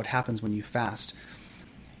 which is what happens when you fast,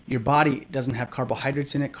 your body doesn't have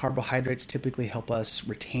carbohydrates in it. Carbohydrates typically help us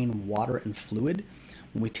retain water and fluid.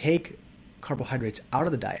 When we take carbohydrates out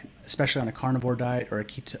of the diet, especially on a carnivore diet or a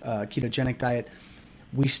ketogenic diet,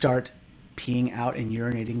 we start peeing out and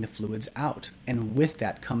urinating the fluids out. And with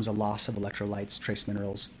that comes a loss of electrolytes, trace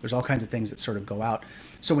minerals. There's all kinds of things that sort of go out.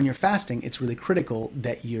 So when you're fasting, it's really critical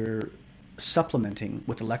that you're supplementing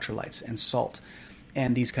with electrolytes and salt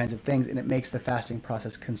and these kinds of things, and it makes the fasting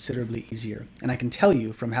process considerably easier. And I can tell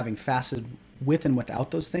you from having fasted with and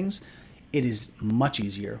without those things, it is much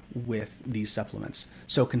easier with these supplements.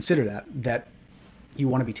 So consider that you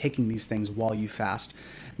want to be taking these things while you fast.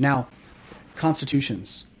 Now,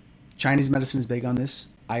 constitutions. Chinese medicine is big on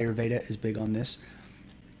this. Ayurveda is big on this.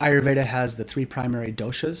 Ayurveda has the 3 primary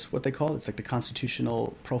doshas, what they call it. It's like the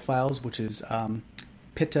constitutional profiles, which is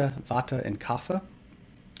Pitta, Vata, and Kapha.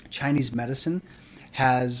 Chinese medicine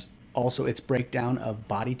has also its breakdown of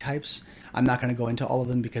body types. I'm not going to go into all of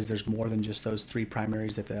them because there's more than just those 3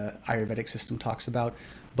 primaries that the Ayurvedic system talks about.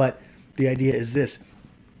 But the idea is this: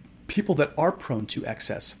 people that are prone to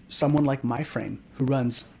excess, someone like my frame who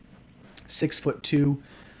runs 6'2",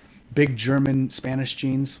 big German Spanish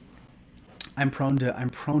jeans, I'm prone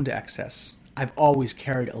to excess. I've always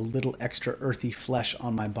carried a little extra earthy flesh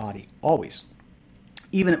on my body, always.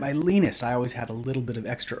 Even at my leanest, I always had a little bit of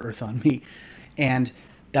extra earth on me. And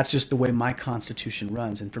that's just the way my constitution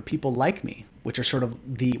runs. And for people like me, which are sort of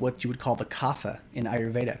what you would call the kapha in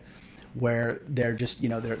Ayurveda, where they're just,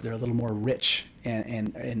 they're a little more rich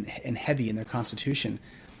and heavy in their constitution,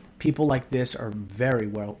 people like this are very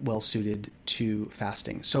well suited to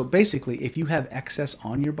fasting. So basically, if you have excess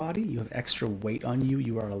on your body, you have extra weight on you,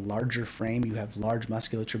 you are a larger frame, you have large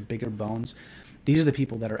musculature, bigger bones, these are the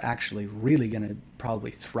people that are actually really going to probably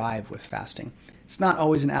thrive with fasting. It's not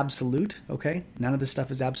always an absolute, okay? None of this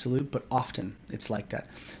stuff is absolute, but often it's like that.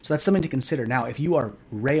 So that's something to consider. Now, if you are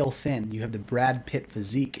rail thin, you have the Brad Pitt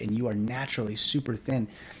physique, and you are naturally super thin,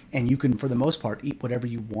 and you can, for the most part, eat whatever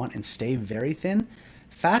you want and stay very thin,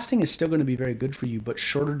 fasting is still going to be very good for you, but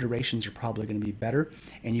shorter durations are probably going to be better,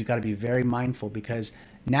 and you've got to be very mindful because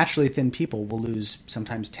naturally thin people will lose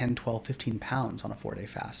sometimes 10, 12, 15 pounds on a 4-day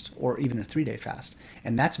fast or even a 3-day fast.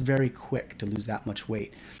 And that's very quick to lose that much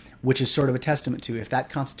weight, which is sort of a testament to if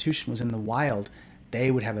that constitution was in the wild, they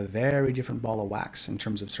would have a very different ball of wax in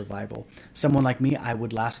terms of survival. Someone like me, I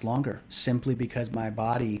would last longer simply because my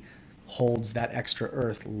body holds that extra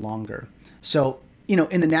earth longer. So,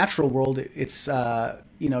 in the natural world, it's,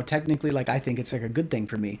 technically, like, I think it's like a good thing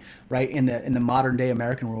for me, right? In the modern day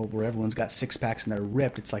American world where everyone's got six packs and they're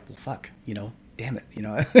ripped, it's like, well, fuck, damn it,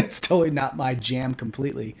 it's totally not my jam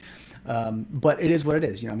completely. But it is what it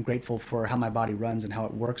is. I'm grateful for how my body runs and how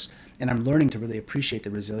it works. And I'm learning to really appreciate the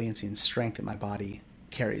resiliency and strength that my body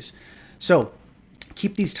carries. So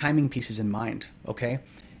keep these timing pieces in mind, okay?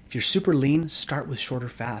 If you're super lean, start with shorter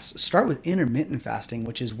fasts. Start with intermittent fasting,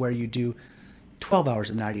 which is where you do 12 hours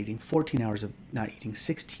of not eating, 14 hours of not eating,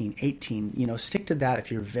 16, 18. Stick to that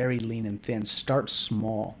if you're very lean and thin. Start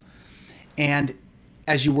small. And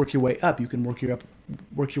as you work your way up, you can work your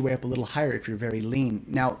way up a little higher if you're very lean.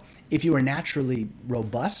 Now, if you are naturally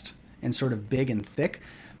robust and sort of big and thick,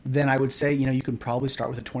 then I would say, you can probably start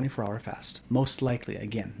with a 24-hour fast. Most likely,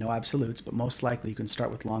 again, no absolutes, but most likely you can start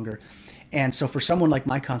with longer. And so for someone like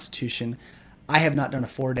my constitution, I have not done a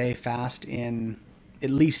 4-day fast in at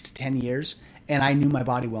least 10 years. And I knew my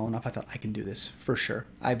body well enough. I thought, I can do this for sure.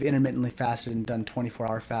 I've intermittently fasted and done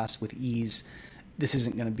 24-hour fasts with ease. This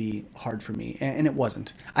isn't going to be hard for me. And it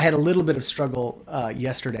wasn't. I had a little bit of struggle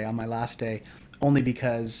yesterday on my last day, only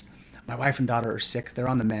because my wife and daughter are sick. They're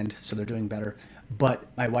on the mend, so they're doing better. But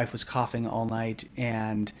my wife was coughing all night,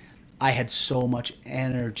 and I had so much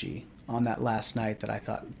energy on that last night that I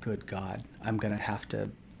thought, good God, I'm going to have to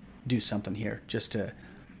do something here just to,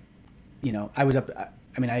 I was up.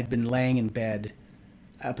 I had been laying in bed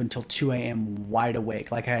up until 2 a.m. wide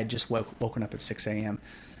awake, like I had just woken up at 6 a.m.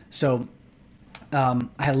 So I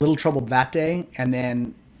had a little trouble that day. And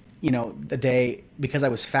then, the day, because I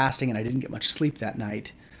was fasting and I didn't get much sleep that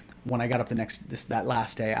night, when I got up that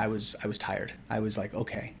last day, I was tired. I was like,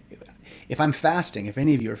 okay, if I'm fasting, if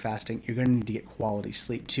any of you are fasting, you're going to need to get quality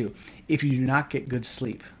sleep too. If you do not get good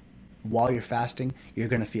sleep while you're fasting, you're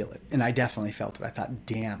going to feel it. And I definitely felt it. I thought,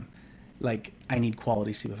 damn, like I need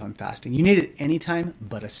quality sleep if I'm fasting. You need it anytime,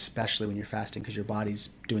 but especially when you're fasting because your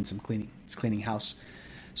body's doing some cleaning. It's cleaning house.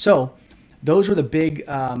 So those were the big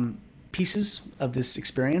pieces of this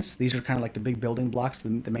experience. These are kind of like the big building blocks,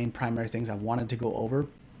 the main primary things I wanted to go over.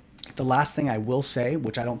 The last thing I will say,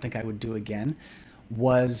 which I don't think I would do again,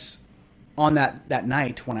 was on that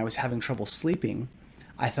night when I was having trouble sleeping,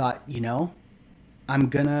 I thought, I'm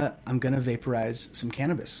gonna vaporize some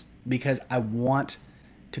cannabis because I want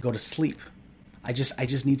to go to sleep. I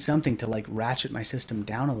just need something to like ratchet my system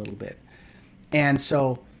down a little bit. And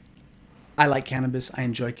so I like cannabis. I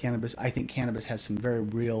enjoy cannabis. I think cannabis has some very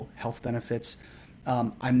real health benefits.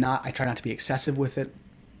 I try not to be excessive with it.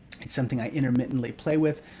 It's something I intermittently play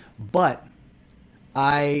with, but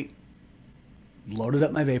I loaded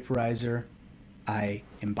up my vaporizer. I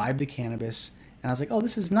imbibed the cannabis and I was like, oh,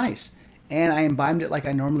 this is nice. And I imbibed it like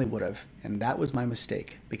I normally would have. And that was my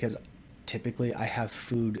mistake because typically I have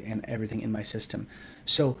food and everything in my system.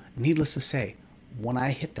 So needless to say, when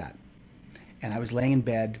I hit that and I was laying in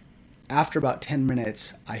bed, after about 10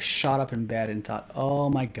 minutes, I shot up in bed and thought, oh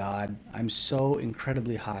my God, I'm so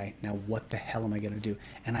incredibly high. Now what the hell am I going to do?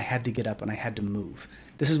 And I had to get up and I had to move.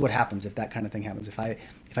 This is what happens if that kind of thing happens. If I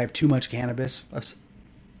have too much cannabis,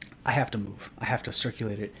 I have to move. I have to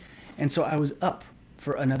circulate it. And so I was up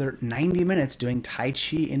for another 90 minutes doing Tai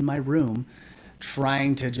Chi in my room,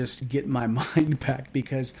 trying to just get my mind back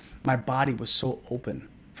because my body was so open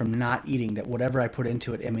from not eating that whatever I put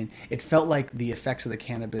into it, it felt like the effects of the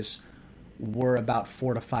cannabis were about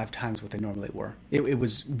 4 to 5 times what they normally were. It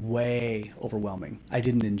was way overwhelming. I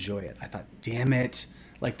didn't enjoy it. I thought, damn it,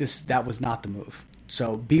 that was not the move.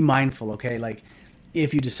 So be mindful, okay? Like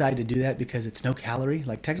if you decide to do that because it's no calorie,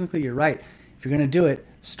 like technically you're right. If you're going to do it,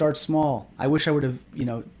 start small. I wish I would have,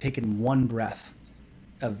 taken one breath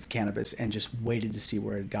of cannabis and just waited to see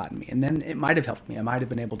where it had gotten me. And then it might have helped me. I might have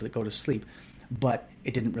been able to go to sleep, but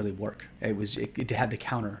it didn't really work. It had the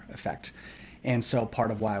counter effect. And so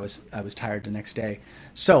part of why I was tired the next day.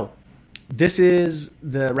 So this is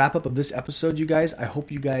the wrap up of this episode, you guys. I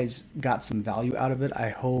hope you guys got some value out of it. I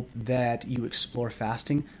hope that you explore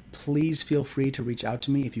fasting. Please feel free to reach out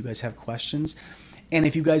to me if you guys have questions. And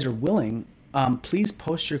if you guys are willing, please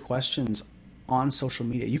post your questions on social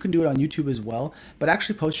media. You can do it on YouTube as well, but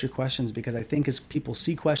actually post your questions because I think as people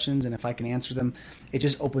see questions and if I can answer them, it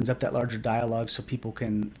just opens up that larger dialogue so people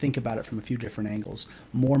can think about it from a few different angles.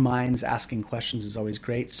 More minds asking questions is always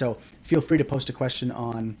great. So feel free to post a question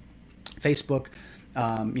on Facebook,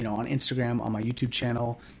 on Instagram, on my YouTube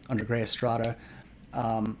channel under Gray Estrada.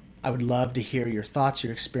 I would love to hear your thoughts,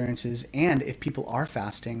 your experiences, and if people are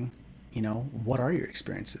fasting, what are your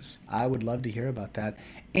experiences? I would love to hear about that.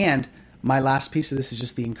 And My last piece of this is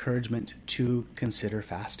just the encouragement to consider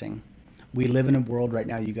fasting. We live in a world right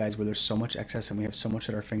now, you guys, where there's so much excess and we have so much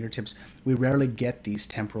at our fingertips. We rarely get these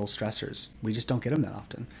temporal stressors. We just don't get them that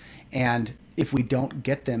often. And if we don't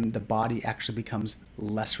get them, the body actually becomes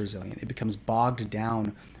less resilient. It becomes bogged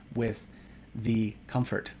down with the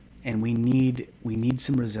comfort. And we need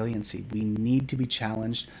some resiliency. We need to be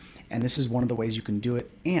challenged. And this is one of the ways you can do it.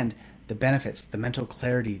 And the benefits, the mental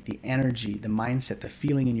clarity, the energy, the mindset, the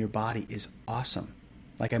feeling in your body is awesome.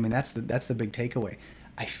 Like, I mean, that's the big takeaway.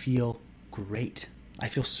 I feel great. I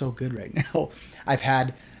feel so good right now. I've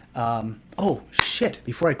had, oh shit,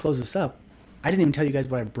 before I close this up, I didn't even tell you guys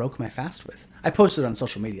what I broke my fast with. I posted it on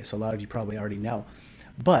social media, so a lot of you probably already know.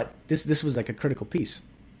 But this was like a critical piece.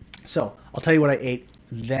 So I'll tell you what I ate,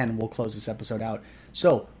 then we'll close this episode out.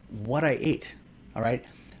 So what I ate, all right?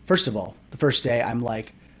 First of all, the first day I'm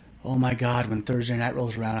like, oh my God, when Thursday night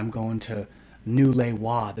rolls around, I'm going to New Le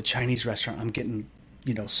Wa, the Chinese restaurant. I'm getting,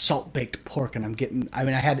 salt-baked pork, and I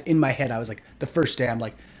had in my head, I was like, the first day I'm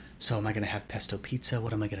like, so am I going to have pesto pizza?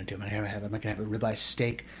 What am I going to do? Am I going to have a ribeye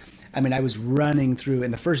steak? I mean, I was running through,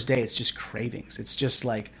 and the first day it's just cravings. It's just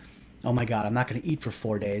like, oh my God, I'm not going to eat for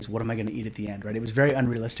 4 days. What am I going to eat at the end, right? It was very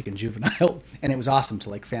unrealistic and juvenile, and it was awesome to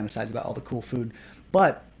like fantasize about all the cool food.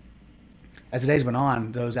 But as the days went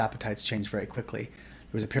on, those appetites changed very quickly.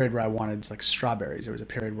 There was a period where I wanted like strawberries. There was a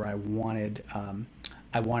period where I wanted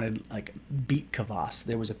like beet kvass.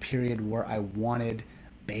 There was a period where I wanted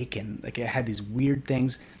bacon. Like it had these weird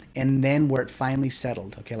things. And then where it finally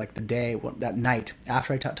settled, okay, like that night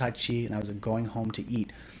after I taught Tai Chi and I was going home to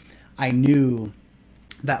eat, I knew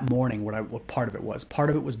that morning what part of it was. Part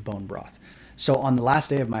of it was bone broth. So on the last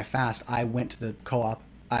day of my fast, I went to the co-op.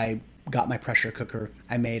 I got my pressure cooker.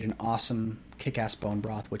 I made an awesome kick-ass bone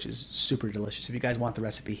broth, which is super delicious. If you guys want the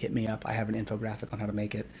recipe, hit me up. I have an infographic on how to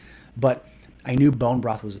make it. But I knew bone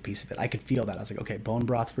broth was a piece of it. I could feel that. I was like, okay, bone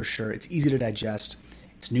broth for sure. It's easy to digest.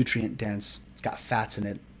 It's nutrient dense. It's got fats in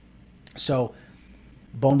it. So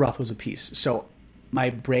bone broth was a piece. So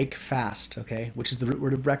my break fast, okay, which is the root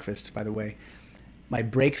word of breakfast, by the way, my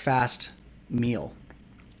break fast meal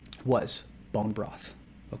was bone broth,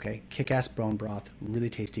 okay? Kick-ass bone broth, really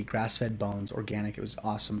tasty, grass-fed bones, organic. It was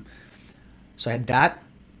awesome. So I had that.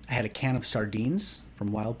 I had a can of sardines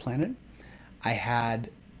from Wild Planet. I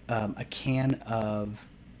had a can of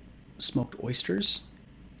smoked oysters,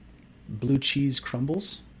 blue cheese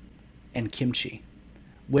crumbles, and kimchi.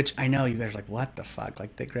 Which I know you guys are like, what the fuck?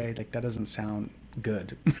 Like, that doesn't sound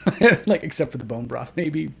good. Like, except for the bone broth,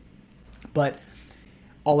 maybe. But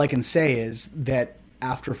all I can say is that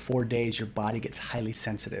after 4 days, your body gets highly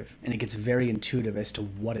sensitive and it gets very intuitive as to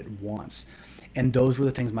what it wants. And those were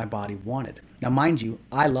the things my body wanted. Now, mind you,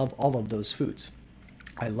 I love all of those foods.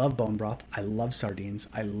 I love bone broth. I love sardines.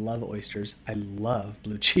 I love oysters. I love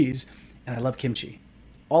blue cheese. And I love kimchi.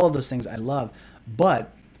 All of those things I love.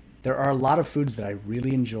 But there are a lot of foods that I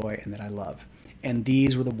really enjoy and that I love. And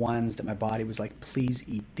these were the ones that my body was like, please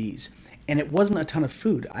eat these. And it wasn't a ton of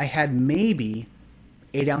food. I had maybe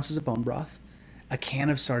 8 ounces of bone broth. A can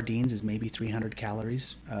of sardines is maybe 300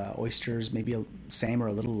 calories. Oysters, maybe same or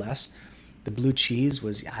a little less. The blue cheese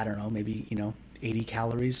was, I don't know, maybe, 80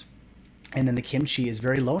 calories. And then the kimchi is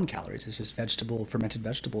very low in calories. It's just fermented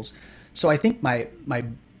vegetables. So I think my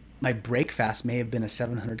break fast may have been a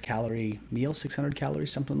 700 calorie meal, 600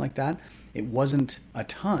 calories, something like that. It wasn't a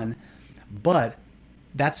ton, but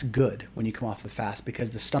that's good when you come off the fast because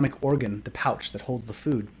the stomach organ, the pouch that holds the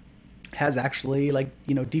food, has actually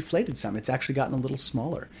deflated some. It's actually gotten a little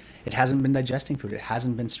smaller. It hasn't been digesting food. It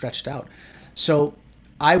hasn't been stretched out. So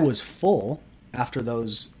I was full after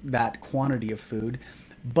that quantity of food,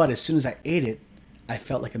 but as soon as I ate it, I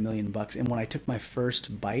felt like $1,000,000. And when I took my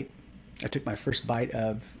first bite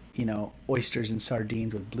of oysters and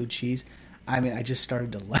sardines with blue cheese, I just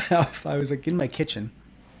started to laugh. I was like in my kitchen.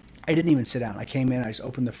 I didn't even sit down. I came in, I just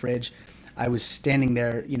opened the fridge. I was standing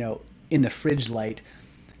there, in the fridge light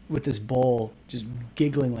with this bowl, just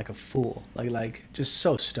giggling like a fool, like just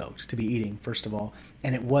so stoked to be eating, first of all.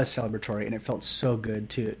 And it was celebratory, and it felt so good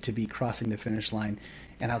to be crossing the finish line.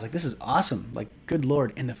 And I was like, this is awesome. Like, good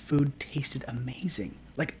Lord. And the food tasted amazing.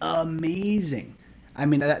 Like, amazing.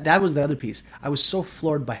 That was the other piece. I was so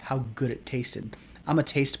floored by how good it tasted. I'm a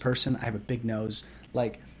taste person. I have a big nose,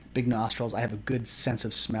 like big nostrils. I have a good sense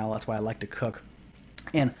of smell. That's why I like to cook.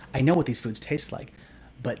 And I know what these foods taste like,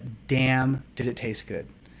 but damn, did it taste good.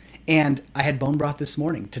 And I had bone broth this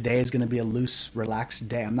morning. Today is going to be a loose, relaxed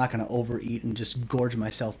day. I'm not going to overeat and just gorge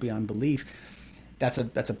myself beyond belief. That's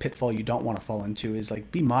a pitfall you don't want to fall into, is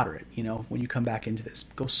like, be moderate. When you come back into this,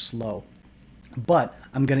 go slow. but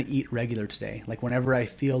I'm going to eat regular today. Like whenever I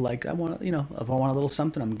feel like I want to, if I want a little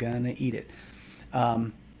something, I'm going to eat it.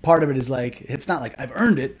 Part of it is like, it's not like I've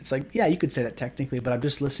earned it. It's like, yeah, you could say that technically, but I'm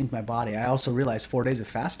just listening to my body. I also realize 4 days of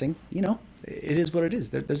fasting, it is what it is.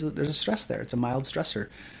 There's a stress there. It's a mild stressor.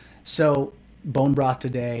 So bone broth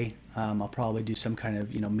today. I'll probably do some kind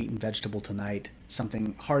of, meat and vegetable tonight,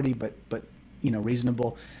 something hearty, but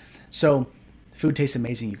reasonable. So food tastes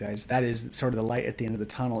amazing, you guys. That is sort of the light at the end of the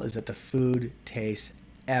tunnel, is that the food tastes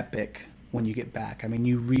epic when you get back. I mean,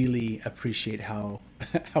 you really appreciate how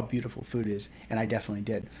beautiful food is, and I definitely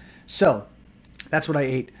did. So that's what I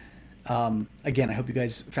ate. Again, I hope you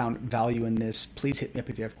guys found value in this. Please hit me up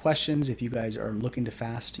if you have questions. If you guys are looking to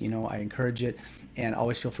fast, I encourage it, and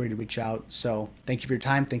always feel free to reach out. So thank you for your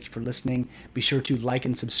time. Thank you for listening. Be sure to like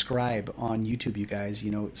and subscribe on YouTube, you guys.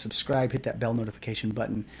 Subscribe, hit that bell notification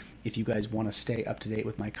button if you guys want to stay up to date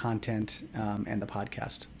with my content and the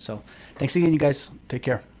podcast. So thanks again, you guys. Take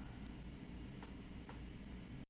care.